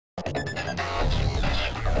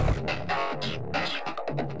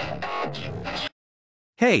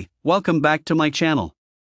Hey, welcome back to my channel.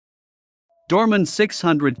 Dorman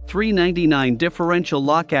 600 399 Differential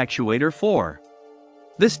Lock Actuator 4.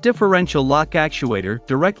 This differential lock actuator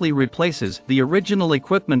directly replaces the original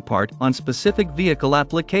equipment part on specific vehicle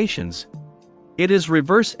applications. It is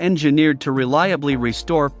reverse engineered to reliably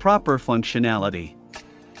restore proper functionality.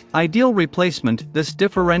 Ideal replacement: this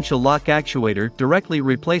differential lock actuator directly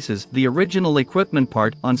replaces the original equipment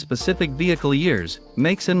part on specific vehicle years,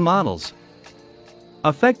 makes and models.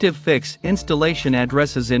 Effective fix: installation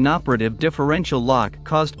addresses inoperative differential lock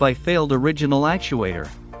caused by failed original actuator.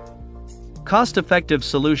 Cost-effective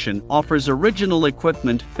solution: offers original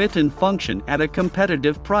equipment fit and function at a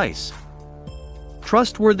competitive price.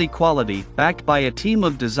 Trustworthy quality backed by a team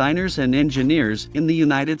of designers and engineers in the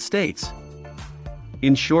United States.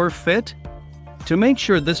 Ensure fit? To make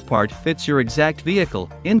sure this part fits your exact vehicle,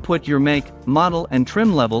 input your make, model and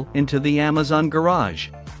trim level into the Amazon garage.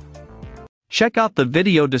 Check out the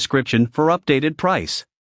video description for updated price.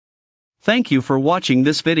 Thank you for watching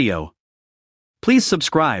this video. Please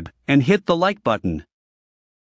subscribe and hit the like button.